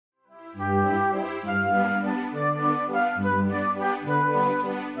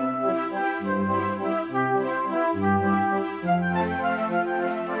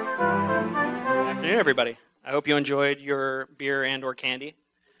everybody. I hope you enjoyed your beer and or candy.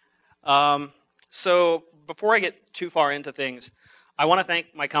 So before I get too far into things, I want to thank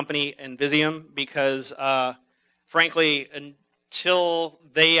my company, Invisium, because frankly, until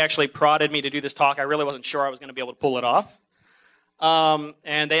they actually prodded me to do this talk, I really wasn't sure I was going to be able to pull it off.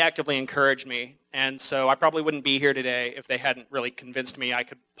 And they actively encouraged me. And so I probably wouldn't be here today if they hadn't really convinced me I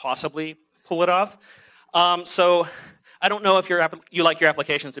could possibly pull it off. So I don't know if you like your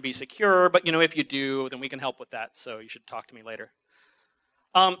applications to be secure, but if you do, then we can help with that. So you should talk to me later.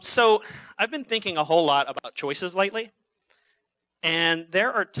 So I've been thinking a whole lot about choices lately. And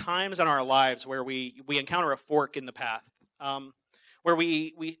there are times in our lives where we encounter a fork in the path, where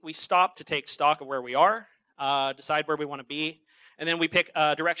we stop to take stock of where we are, decide where we want to be, and then we pick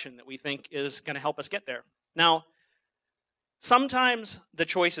a direction that we think is going to help us get there. Now, sometimes the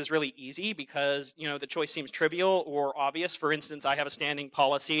choice is really easy because, the choice seems trivial or obvious. For instance, I have a standing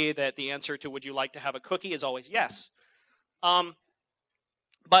policy that the answer to would you like to have a cookie is always yes.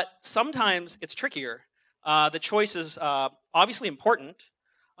 But sometimes it's trickier. The choice is obviously important,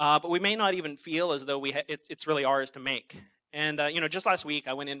 but we may not even feel as though it's really ours to make. And, just last week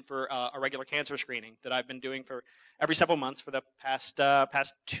I went in for a regular cancer screening that I've been doing for every several months for the past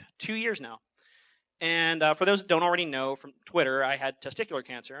 2 years now. And for those that don't already know from Twitter, I had testicular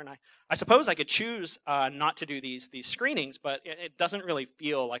cancer, and I suppose I could choose not to do these screenings, but it doesn't really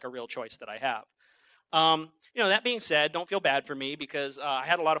feel like a real choice that I have. That being said, don't feel bad for me because I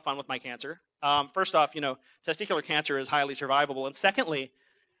had a lot of fun with my cancer. First off, testicular cancer is highly survivable, and secondly,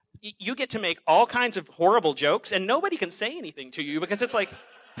 you get to make all kinds of horrible jokes, and nobody can say anything to you because it's like,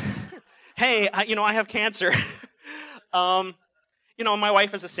 hey, I have cancer. My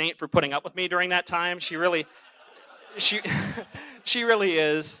wife is a saint for putting up with me during that time. She really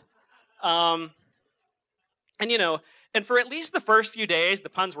is. And for at least the first few days, the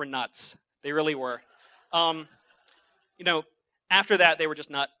puns were nuts. They really were. After that, they were just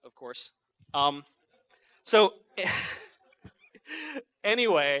nut, of course. So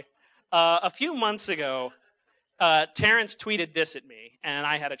anyway, a few months ago, Terrence tweeted this at me, and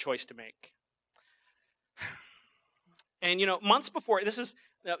I had a choice to make. And, months before, there's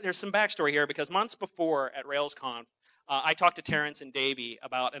some backstory here, because months before at RailsConf, I talked to Terrence and Davey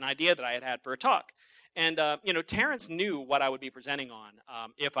about an idea that I had for a talk. And, Terrence knew what I would be presenting on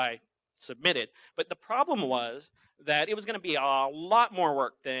if I submitted. But the problem was that it was going to be a lot more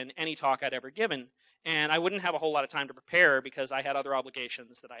work than any talk I'd ever given. And I wouldn't have a whole lot of time to prepare because I had other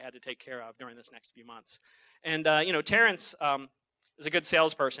obligations that I had to take care of during this next few months. And, Terrence is a good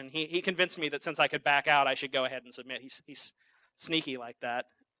salesperson. He convinced me that since I could back out, I should go ahead and submit. He's sneaky like that.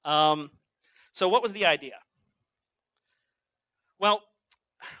 So what was the idea? Well,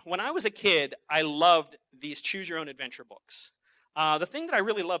 when I was a kid, I loved these choose-your-own-adventure books. The thing that I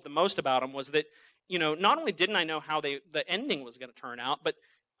really loved the most about them was that, not only didn't I know how the ending was going to turn out, but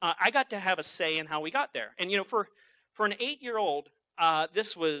I got to have a say in how we got there. And, for an 8-year-old,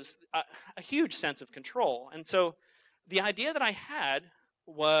 this was a huge sense of control. And so the idea that I had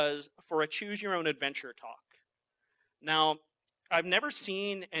was for a choose-your-own-adventure talk. Now, I've never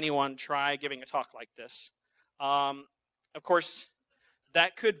seen anyone try giving a talk like this. Of course,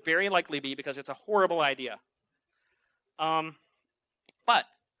 that could very likely be because it's a horrible idea. But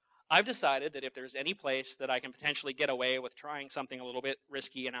I've decided that if there's any place that I can potentially get away with trying something a little bit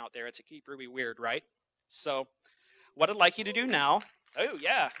risky and out there, it's to keep Ruby weird, right? So what I'd like you to do now, oh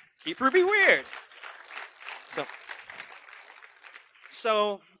yeah, keep Ruby weird.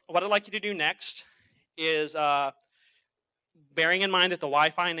 So what I'd like you to do next is, bearing in mind that the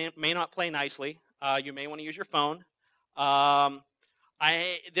Wi-Fi may not play nicely, you may want to use your phone.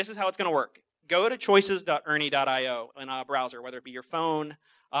 This is how it's going to work. Go to choices.ernie.io in a browser, whether it be your phone.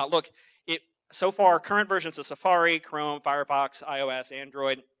 Look, so far, current versions of Safari, Chrome, Firefox, iOS,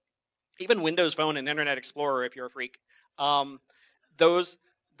 Android, even Windows Phone and Internet Explorer if you're a freak, those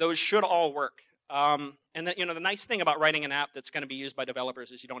should all work. And then, the nice thing about writing an app that's going to be used by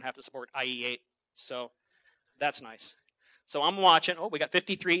developers is you don't have to support IE8. So that's nice. So I'm watching. Oh, we got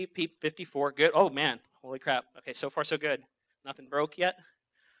 53, 54. Good. Oh, man. Holy crap. Okay, so far so good. Nothing broke yet?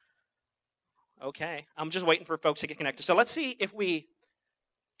 Okay. I'm just waiting for folks to get connected. So let's see if we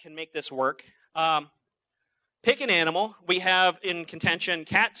can make this work. Pick an animal. We have in contention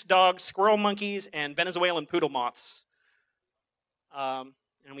cats, dogs, squirrel monkeys, and Venezuelan poodle moths. And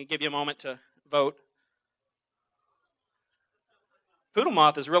we give you a moment to vote. Poodle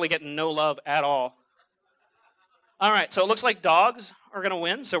moth is really getting no love at all. All right, so it looks like dogs are going to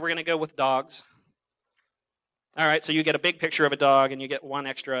win, so we're going to go with dogs. All right, so you get a big picture of a dog, and you get one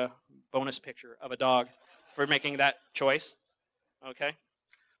extra bonus picture of a dog for making that choice. Okay?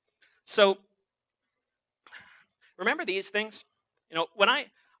 So Remember these things? You know, when I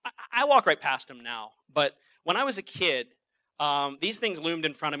walk right past them now, but when I was a kid, these things loomed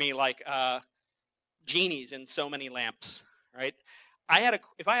in front of me like genies in so many lamps, right?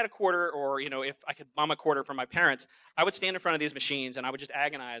 If I had a quarter, or you know, if I could bum a quarter from my parents, I would stand in front of these machines and I would just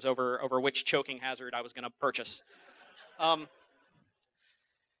agonize over which choking hazard I was going to purchase.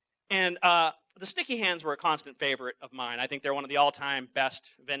 The sticky hands were a constant favorite of mine. I think they're one of the all-time best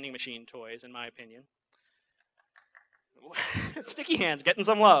vending machine toys, in my opinion. Sticky hands, getting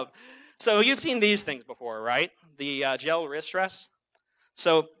some love. So you've seen these things before, right? The gel wrist rests.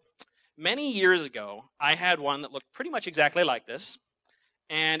 So many years ago, I had one that looked pretty much exactly like this,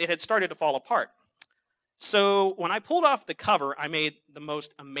 and it had started to fall apart. So when I pulled off the cover, I made the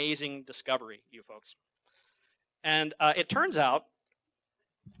most amazing discovery, you folks. And it turns out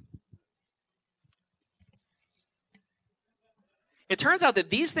that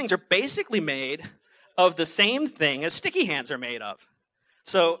these things are basically made of the same thing as sticky hands are made of.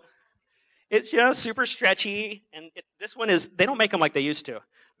 So it's, you know, super stretchy, and this one is, they don't make them like they used to,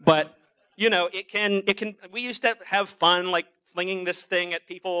 but you know, it can, we used to have fun like flinging this thing at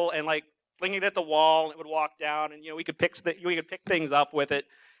people and like flinging it at the wall, and it would walk down, and you know, we could pick things up with it,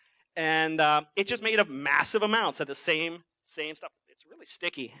 and it's just made of massive amounts of the same stuff. It's really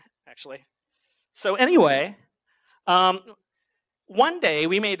sticky, actually. So anyway, one day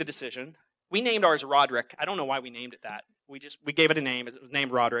we made the decision. We named ours Roderick. I don't know why we named it that. We gave it a name. It was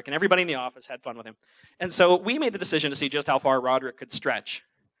named Roderick, and everybody in the office had fun with him. And so we made the decision to see just how far Roderick could stretch.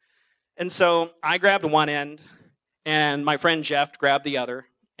 And so I grabbed one end, and my friend Jeff grabbed the other,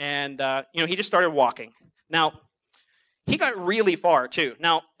 and you know, he just started walking. Now, he got really far too.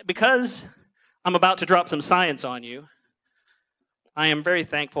 Now, because I'm about to drop some science on you, I am very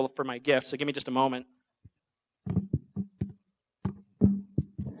thankful for my gift. So give me just a moment.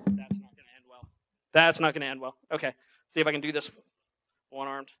 That's not going to end well. Okay, see if I can do this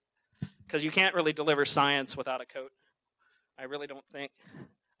one-armed. Because you can't really deliver science without a coat. I really don't think.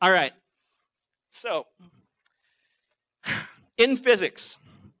 All right. So, in physics,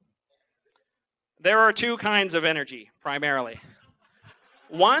 there are two kinds of energy, primarily.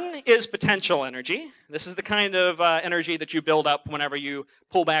 One is potential energy. This is the kind of energy that you build up whenever you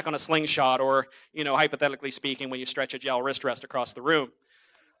pull back on a slingshot, or, you know, hypothetically speaking, when you stretch a gel wrist rest across the room.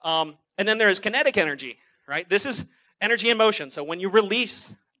 And then there's kinetic energy, right? This is energy in motion. So when you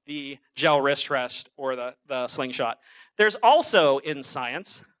release the gel wrist rest or the slingshot, there's also in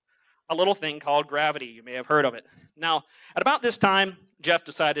science a little thing called gravity. You may have heard of it. Now, at about this time, Jeff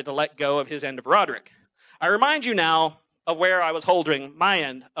decided to let go of his end of Roderick. I remind you now of where I was holding my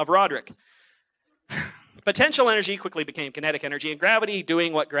end of Roderick. Potential energy quickly became kinetic energy, and gravity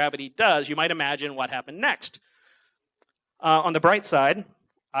doing what gravity does. You might imagine what happened next. On the bright side,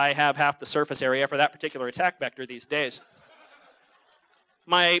 I have half the surface area for that particular attack vector these days.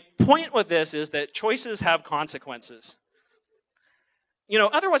 My point with this is that choices have consequences. You know,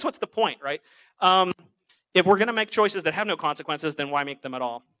 otherwise, what's the point, right? If we're going to make choices that have no consequences, then why make them at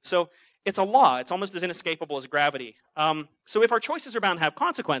all? So it's a law. It's almost as inescapable as gravity. So if our choices are bound to have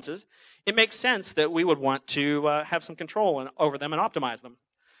consequences, it makes sense that we would want to have some control over them and optimize them.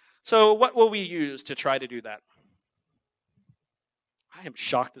 So what will we use to try to do that? I am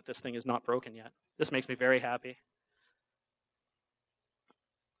shocked that this thing is not broken yet. This makes me very happy.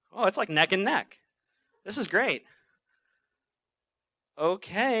 Oh, it's like neck and neck. This is great.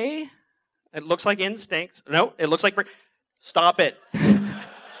 Okay. It looks like instincts. No, it looks like... Stop it.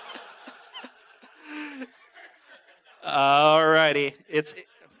 All righty.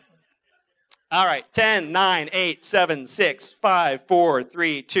 All right. 10, 9, 8, 7, 6, 5, 4,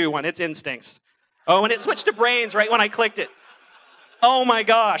 3, 2, 1. It's instincts. Oh, and it switched to brains right when I clicked it. Oh my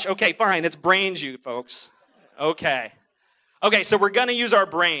gosh. Okay, fine. It's brains, you folks. Okay. Okay, so we're going to use our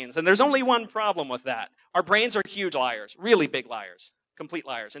brains. And there's only one problem with that. Our brains are huge liars, really big liars, complete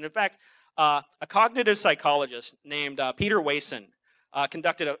liars. And in fact, a cognitive psychologist named Peter Wason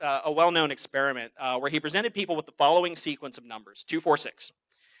conducted a well-known experiment where he presented people with the following sequence of numbers, 2, 4, 6.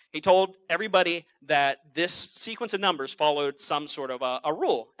 He told everybody that this sequence of numbers followed some sort of a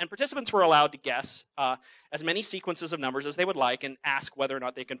rule, and participants were allowed to guess as many sequences of numbers as they would like and ask whether or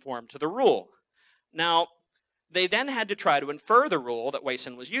not they conformed to the rule. Now, they then had to try to infer the rule that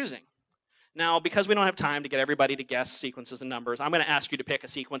Wason was using. Now, because we don't have time to get everybody to guess sequences of numbers, I'm going to ask you to pick a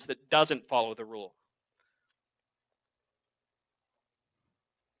sequence that doesn't follow the rule.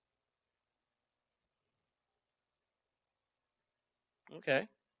 Okay.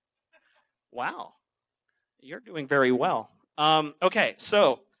 Wow. You're doing very well. Okay,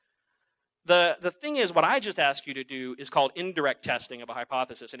 so the thing is, what I just asked you to do is called indirect testing of a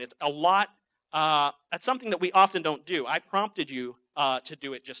hypothesis, and it's a lot That's something that we often don't do. I prompted you to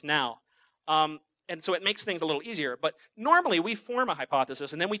do it just now. And so it makes things a little easier. But normally we form a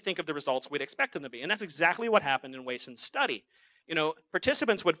hypothesis and then we think of the results we'd expect them to be. And that's exactly what happened in Wason's study.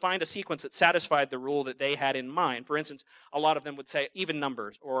 Participants would find a sequence that satisfied the rule that they had in mind. For instance, a lot of them would say even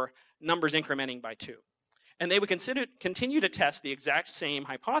numbers or numbers incrementing by 2. And they would continue to test the exact same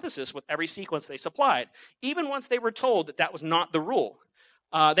hypothesis with every sequence they supplied, even once they were told that that was not the rule.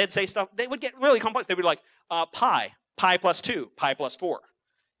 They'd say stuff, they would get really complex. They would be like, pi plus 2, pi plus 4.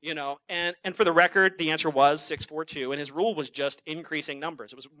 And for the record, the answer was 642, and his rule was just increasing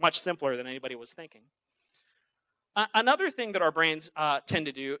numbers. It was much simpler than anybody was thinking. Another thing that our brains tend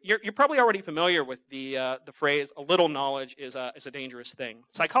to do, you're probably already familiar with the phrase, a little knowledge is a dangerous thing.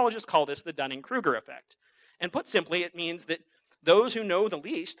 Psychologists call this the Dunning-Kruger effect. And put simply, it means that those who know the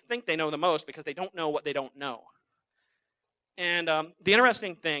least think they know the most because they don't know what they don't know. And the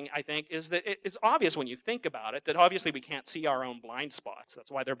interesting thing, I think, is that it's obvious when you think about it that obviously we can't see our own blind spots. That's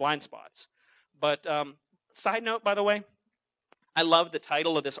why they're blind spots. But side note, by the way, I love the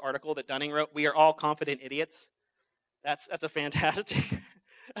title of this article that Dunning wrote, "We Are All Confident Idiots." That's a fantastic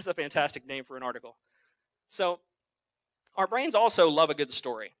that's a fantastic name for an article. So our brains also love a good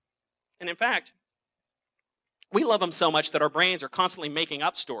story. And in fact, we love them so much that our brains are constantly making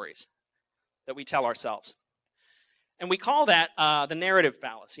up stories that we tell ourselves. And we call that the narrative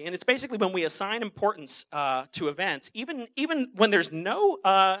fallacy. And it's basically when we assign importance to events, even when there's no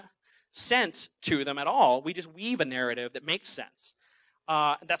sense to them at all, we just weave a narrative that makes sense.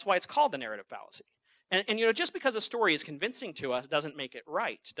 That's why it's called the narrative fallacy. And just because a story is convincing to us doesn't make it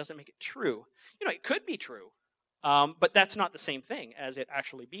right, doesn't make it true. It could be true, but that's not the same thing as it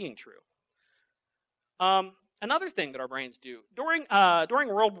actually being true. Another thing that our brains do, during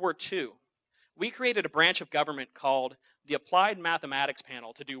World War II, we created a branch of government called the Applied Mathematics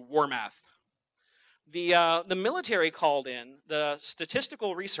Panel to do war math. The military called in the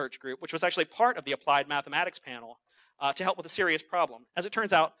Statistical Research Group, which was actually part of the Applied Mathematics Panel, to help with a serious problem. As it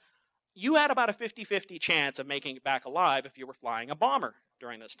turns out, you had about a 50-50 chance of making it back alive if you were flying a bomber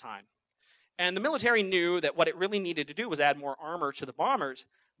during this time. And the military knew that what it really needed to do was add more armor to the bombers,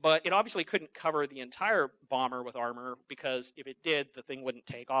 but it obviously couldn't cover the entire bomber with armor because if it did, the thing wouldn't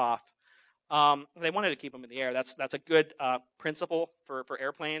take off. They wanted to keep them in the air. That's a good principle for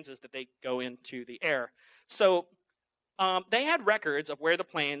airplanes, is that they go into the air. So they had records of where the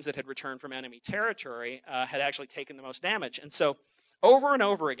planes that had returned from enemy territory had actually taken the most damage. And so over and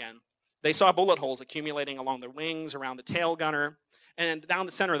over again, they saw bullet holes accumulating along the wings, around the tail gunner, and down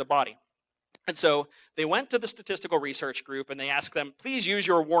the center of the body. And so they went to the statistical research group and they asked them, please use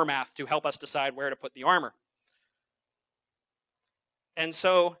your war math to help us decide where to put the armor. And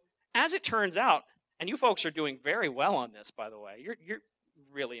so, as it turns out, and you folks are doing very well on this, by the way. You're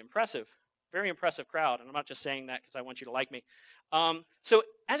really impressive. Very impressive crowd, and I'm not just saying that because I want you to like me. So,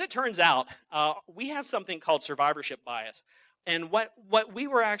 as it turns out, we have something called survivorship bias. And what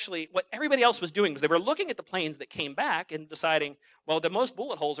everybody else was doing was they were looking at the planes that came back and deciding, well, the most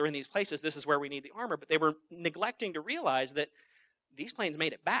bullet holes are in these places. This is where we need the armor. But they were neglecting to realize that these planes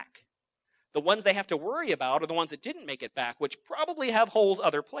made it back. The ones they have to worry about are the ones that didn't make it back, which probably have holes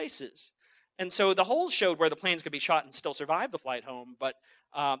other places. And so the holes showed where the planes could be shot and still survive the flight home, but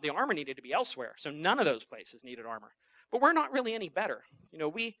the armor needed to be elsewhere. So none of those places needed armor. But we're not really any better.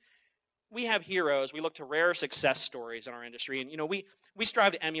 We have heroes. We look to rare success stories in our industry, and we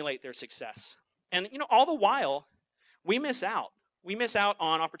strive to emulate their success. And all the while, we miss out. We miss out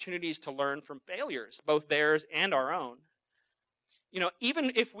on opportunities to learn from failures, both theirs and our own.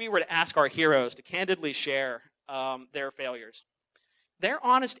 Even if we were to ask our heroes to candidly share their failures, their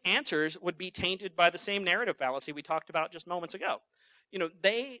honest answers would be tainted by the same narrative fallacy we talked about just moments ago.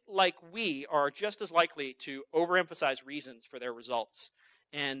 They, like we, are just as likely to overemphasize reasons for their results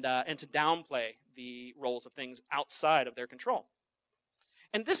and to downplay the roles of things outside of their control.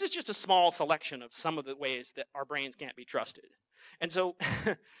 And this is just a small selection of some of the ways that our brains can't be trusted. And so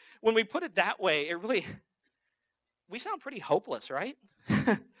when we put it that way, we sound pretty hopeless, right?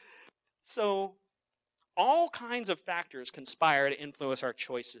 So all kinds of factors conspire to influence our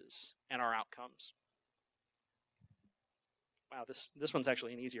choices and our outcomes. Wow, this one's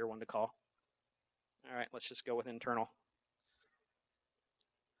actually an easier one to call. All right, let's just go with internal.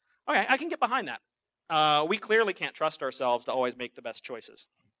 Okay, I can get behind that. We clearly can't trust ourselves to always make the best choices.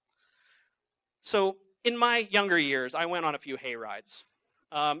 So in my younger years, I went on a few hay rides.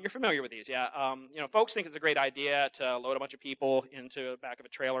 You're familiar with these, yeah? Folks think it's a great idea to load a bunch of people into the back of a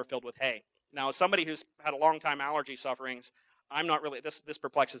trailer filled with hay. Now, as somebody who's had a long time allergy sufferings, I'm not really, this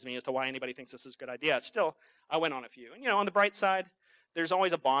perplexes me as to why anybody thinks this is a good idea. Still, I went on a few. And on the bright side, there's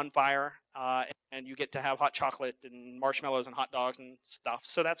always a bonfire, and you get to have hot chocolate and marshmallows and hot dogs and stuff,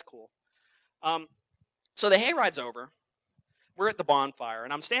 so that's cool. So the hayride's over. We're at the bonfire,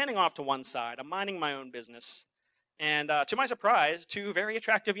 and I'm standing off to one side. I'm minding my own business. And to my surprise, two very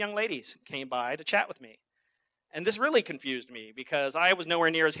attractive young ladies came by to chat with me. And this really confused me because I was nowhere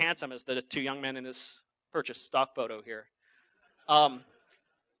near as handsome as the two young men in this purchase stock photo here.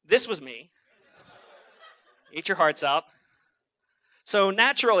 This was me. Eat your hearts out. So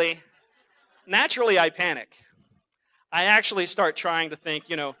naturally I panic. I actually start trying to think,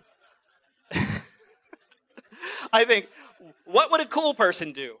 I think, what would a cool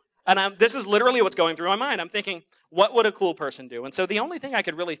person do? And this is literally what's going through my mind. I'm thinking, what would a cool person do? And so the only thing I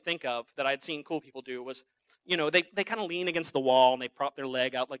could really think of that I'd seen cool people do was, they kind of lean against the wall and they prop their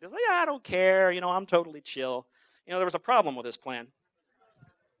leg out like this. Like, yeah, I don't care. I'm totally chill. There was a problem with this plan.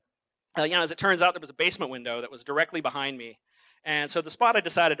 As it turns out, there was a basement window that was directly behind me. And so the spot I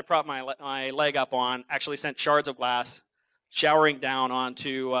decided to prop my leg up on actually sent shards of glass showering down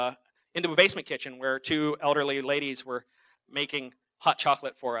into a basement kitchen where two elderly ladies were making hot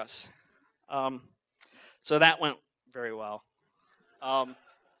chocolate for us. So that went very well.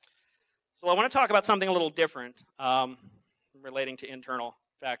 So I want to talk about something a little different relating to internal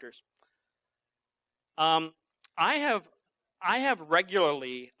factors. I have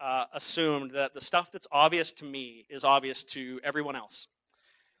regularly assumed that the stuff that's obvious to me is obvious to everyone else.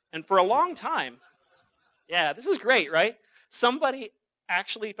 And for a long time, yeah, this is great, right? Somebody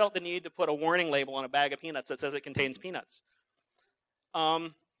actually felt the need to put a warning label on a bag of peanuts that says it contains peanuts.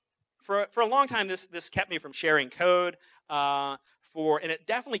 For a long time, this kept me from sharing code, and it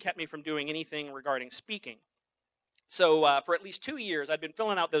definitely kept me from doing anything regarding speaking. So for at least 2 years, I'd been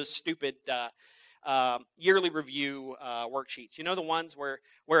filling out those stupid yearly review worksheets. The ones where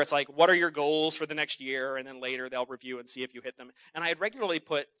it's like, what are your goals for the next year? And then later they'll review and see if you hit them. And I had regularly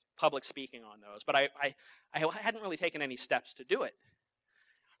put public speaking on those, but I hadn't really taken any steps to do it.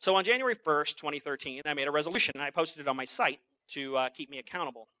 So on January 1st, 2013, I made a resolution, and I posted it on my site to keep me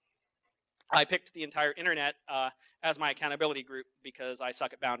accountable. I picked the entire internet as my accountability group because I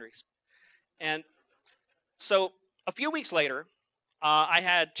suck at boundaries. And so a few weeks later, I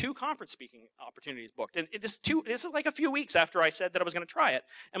had 2 conference speaking opportunities booked. And this is like a few weeks after I said that I was going to try it.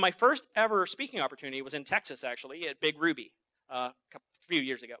 And my first ever speaking opportunity was in Texas, actually, at Big Ruby a few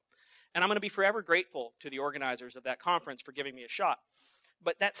years ago. And I'm going to be forever grateful to the organizers of that conference for giving me a shot.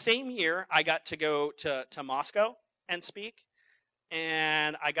 But that same year, I got to go to Moscow and speak.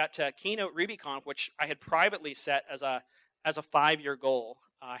 And I got to keynote RubyConf, which I had privately set as a 5-year goal.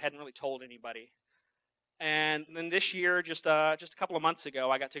 I hadn't really told anybody. And then this year, just a couple of months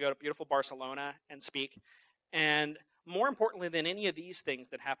ago, I got to go to beautiful Barcelona and speak. And more importantly than any of these things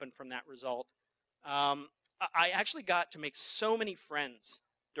that happened from that result, I actually got to make so many friends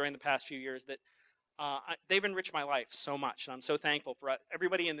during the past few years that they've enriched my life so much. And I'm so thankful for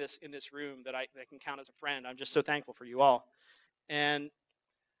everybody in this room that I can count as a friend. I'm just so thankful for you all. And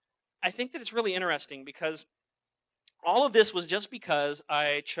I think that it's really interesting because all of this was just because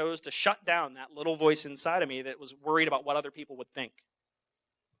I chose to shut down that little voice inside of me that was worried about what other people would think.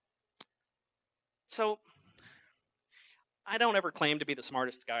 So I don't ever claim to be the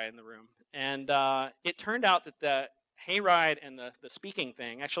smartest guy in the room. And it turned out that the hayride and the speaking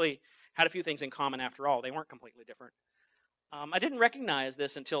thing actually had a few things in common after all. They weren't completely different. I didn't recognize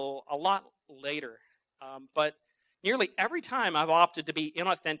this until a lot later. But nearly every time I've opted to be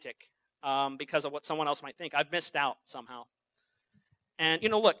inauthentic because of what someone else might think, I've missed out somehow. And,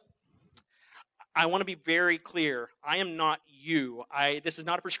 look, I want to be very clear. I am not you. This is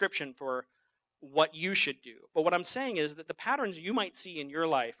not a prescription for what you should do. But what I'm saying is that the patterns you might see in your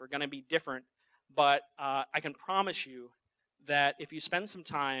life are going to be different. But I can promise you that if you spend some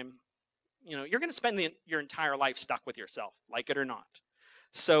time, you're going to spend your entire life stuck with yourself, like it or not.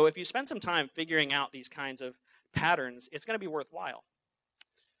 So if you spend some time figuring out these kinds of patterns, it's going to be worthwhile.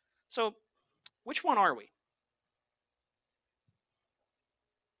 So which one are we?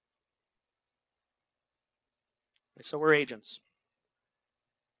 So we're agents.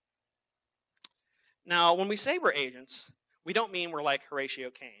 Now, when we say we're agents, we don't mean we're like Horatio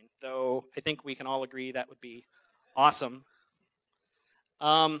Caine, though I think we can all agree that would be awesome.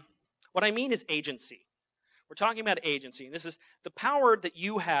 What I mean is agency. We're talking about agency, and this is the power that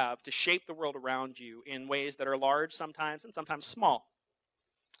you have to shape the world around you in ways that are large sometimes and sometimes small.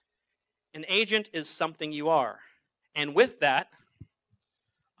 An agent is something you are. And with that,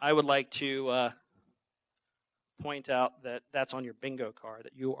 I would like to point out that that's on your bingo card,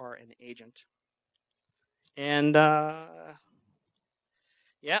 that you are an agent. And,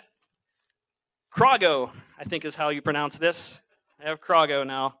 yeah, Krago, I think is how you pronounce this. I have Krago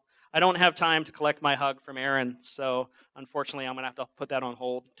now. I don't have time to collect my hug from Aaron, so unfortunately I'm going to have to put that on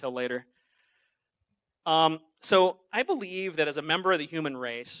hold until later. So I believe that as a member of the human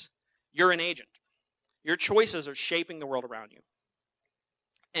race, you're an agent. Your choices are shaping the world around you.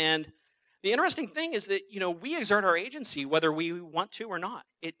 And the interesting thing is that, we exert our agency whether we want to or not.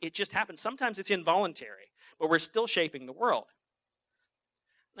 It just happens. Sometimes it's involuntary, but we're still shaping the world.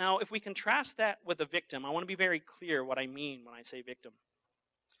 Now, if we contrast that with a victim, I want to be very clear what I mean when I say victim.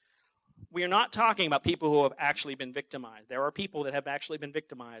 We are not talking about people who have actually been victimized. There are people that have actually been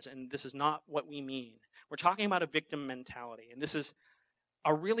victimized, and this is not what we mean. We're talking about a victim mentality, and this is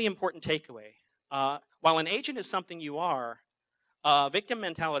a really important takeaway. While an agent is something you are, victim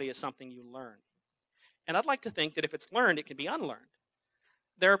mentality is something you learn. And I'd like to think that if it's learned, it can be unlearned.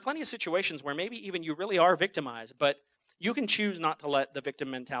 There are plenty of situations where maybe even you really are victimized, but you can choose not to let the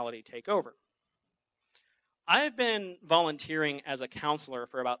victim mentality take over. I've been volunteering as a counselor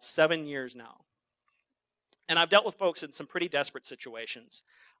for about 7 years now. And I've dealt with folks in some pretty desperate situations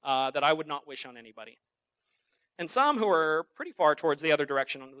that I would not wish on anybody. And some who are pretty far towards the other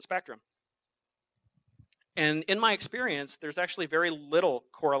direction on the spectrum. And in my experience, there's actually very little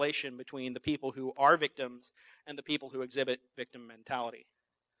correlation between the people who are victims and the people who exhibit victim mentality.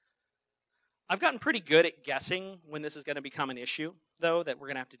 I've gotten pretty good at guessing when this is going to become an issue, though, that we're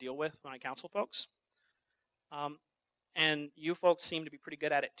going to have to deal with when I counsel folks. And you folks seem to be pretty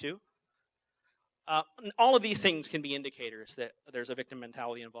good at it, too. All of these things can be indicators that there's a victim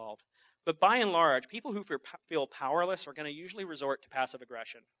mentality involved. But by and large, people who feel powerless are going to usually resort to passive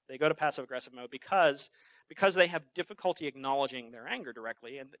aggression. They go to passive-aggressive mode because they have difficulty acknowledging their anger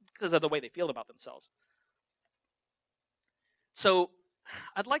directly and because of the way they feel about themselves. So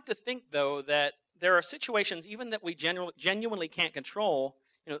I'd like to think, though, that there are situations even that we genuinely can't control.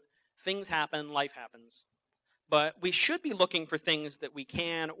 Things happen, life happens. But we should be looking for things that we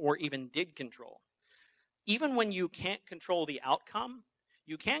can or even did control. Even when you can't control the outcome,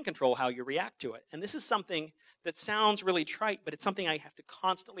 you can control how you react to it. And this is something that sounds really trite, but it's something I have to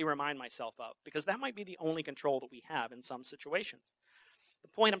constantly remind myself of, because that might be the only control that we have in some situations. The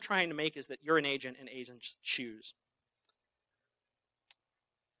point I'm trying to make is that you're an agent and agents choose.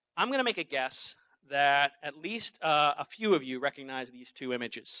 I'm going to make a guess that at least a few of you recognize these two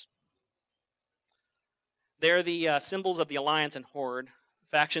images. They're the symbols of the Alliance and Horde,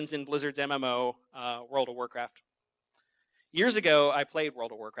 factions in Blizzard's MMO, World of Warcraft. Years ago, I played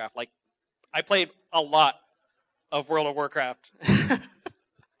World of Warcraft. I played a lot of World of Warcraft.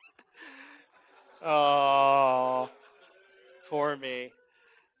 Oh, poor me.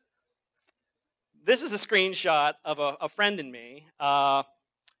 This is a screenshot of a friend and me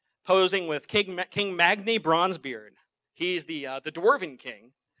posing with King Magni Bronzebeard. He's the Dwarven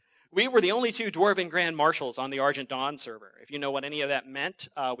King. We were the only two Dwarven Grand Marshals on the Argent Dawn server. If you know what any of that meant,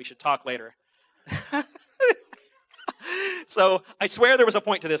 we should talk later. So I swear there was a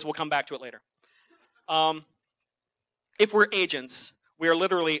point to this. We'll come back to it later. If we're agents, we are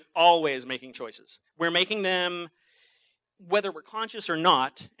literally always making choices. We're making them whether we're conscious or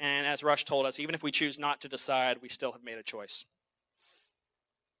not, and as Rush told us, even if we choose not to decide, we still have made a choice.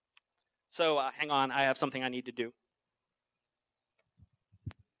 So hang on, I have something I need to do.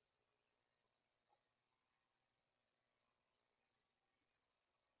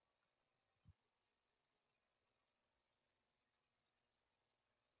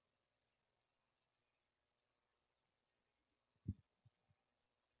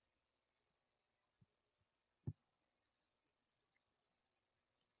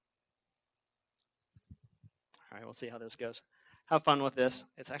 All right, we'll see how this goes. Have fun with this.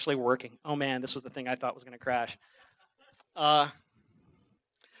 It's actually working. Oh man, this was the thing I thought was going to crash.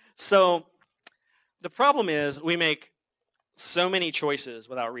 So the problem is we make so many choices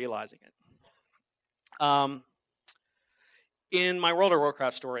without realizing it. In my World of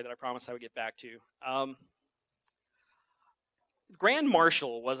Warcraft story that I promised I would get back to, Grand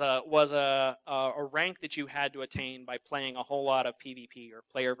Marshal was a rank that you had to attain by playing a whole lot of PvP, or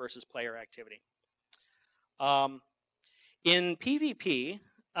player versus player activity. In PvP,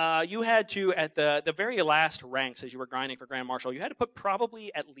 you had to, at the very last ranks as you were grinding for Grand Marshal, you had to put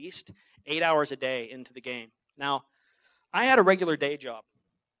probably at least 8 hours a day into the game. Now, I had a regular day job.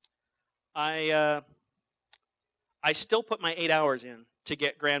 I still put my 8 hours in to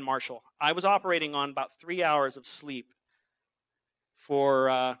get Grand Marshal. I was operating on about 3 hours of sleep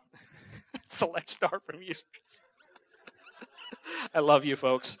for select star from users. I love you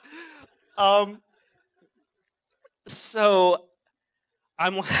folks. So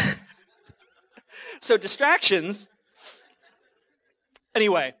I'm so distractions.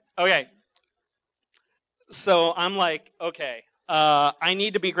 Anyway, okay. So I'm like, okay, I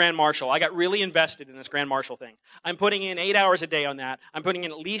need to be Grand Marshal. I got really invested in this Grand Marshal thing. I'm putting in 8 hours a day on that. I'm putting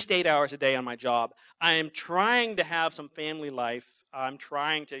in at least 8 hours a day on my job. I am trying to have some family life. I'm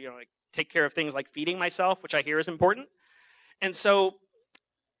trying to like, take care of things like feeding myself, which I hear is important. And so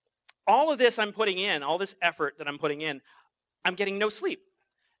all of this I'm putting in, all this effort that I'm putting in, I'm getting no sleep.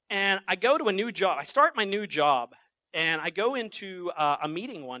 And I go to a new job. I start my new job, and I go into a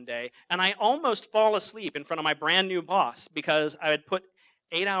meeting one day, and I almost fall asleep in front of my brand new boss because I had put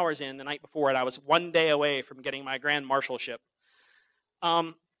 8 hours in the night before, and I was 1 day away from getting my Grand Marshalship.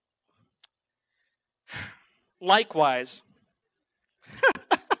 Likewise,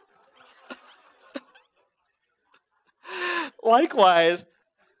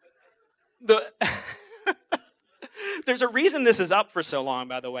 there's a reason this is up for so long,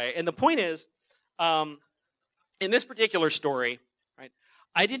 by the way. And the point is, in this particular story, right,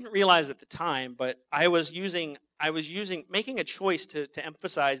 I didn't realize at the time, but I was making a choice to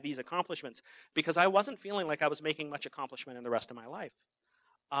emphasize these accomplishments because I wasn't feeling like I was making much accomplishment in the rest of my life.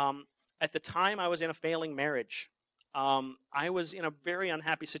 At the time, I was in a failing marriage. I was in a very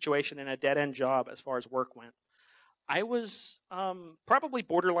unhappy situation in a dead-end job as far as work went. I was probably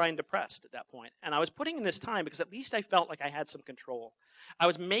borderline depressed at that point, and I was putting in this time because at least I felt like I had some control. I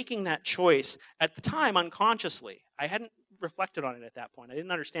was making that choice at the time unconsciously. I hadn't reflected on it at that point. I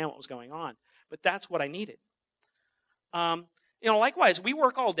didn't understand what was going on, but that's what I needed. Likewise, we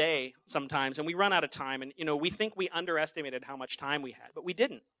work all day sometimes, and we run out of time, and we think we underestimated how much time we had, but we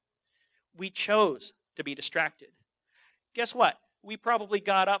didn't. We chose to be distracted. Guess what? We probably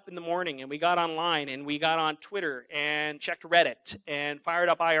got up in the morning and we got online and we got on Twitter and checked Reddit and fired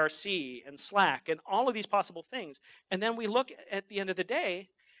up IRC and Slack and all of these possible things. And then we look at the end of the day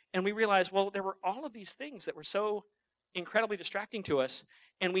and we realize, well, there were all of these things that were so incredibly distracting to us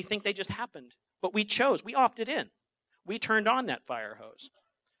and we think they just happened. But we chose. We opted in. We turned on that fire hose.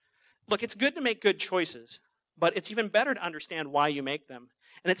 Look, it's good to make good choices, but it's even better to understand why you make them.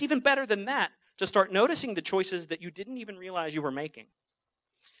 And it's even better than that to start noticing the choices that you didn't even realize you were making.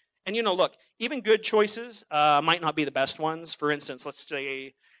 And look, even good choices might not be the best ones. For instance, let's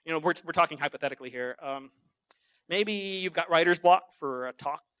say, we're talking hypothetically here. Maybe you've got writer's block for a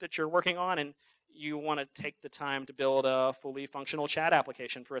talk that you're working on, and you want to take the time to build a fully functional chat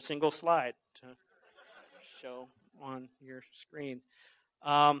application for a single slide to show on your screen.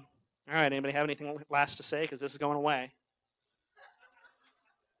 All right, anybody have anything last to say? Because this is going away.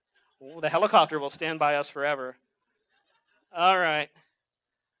 Oh, the helicopter will stand by us forever. All right.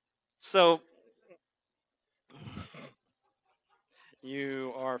 So,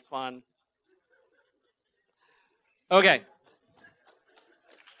 you are fun. Okay.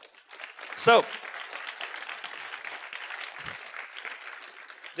 So,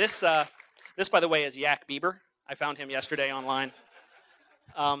 this by the way is Yak Bieber. I found him yesterday online.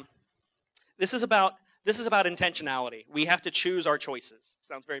 This is about intentionality. We have to choose our choices.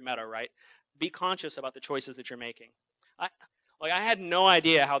 Sounds very meta, right? Be conscious about the choices that you're making. I had no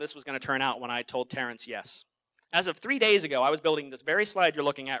idea how this was going to turn out when I told Terrence yes. As of 3 days ago, I was building this very slide you're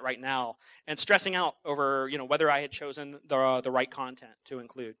looking at right now and stressing out over whether I had chosen the right content to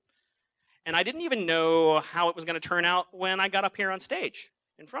include. And I didn't even know how it was going to turn out when I got up here on stage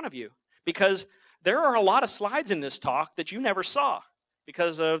in front of you, because there are a lot of slides in this talk that you never saw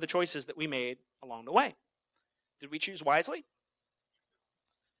because of the choices that we made along the way. Did we choose wisely?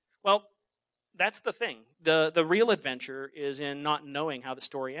 Well, that's the thing. The real adventure is in not knowing how the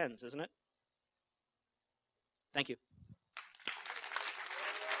story ends, isn't it? Thank you.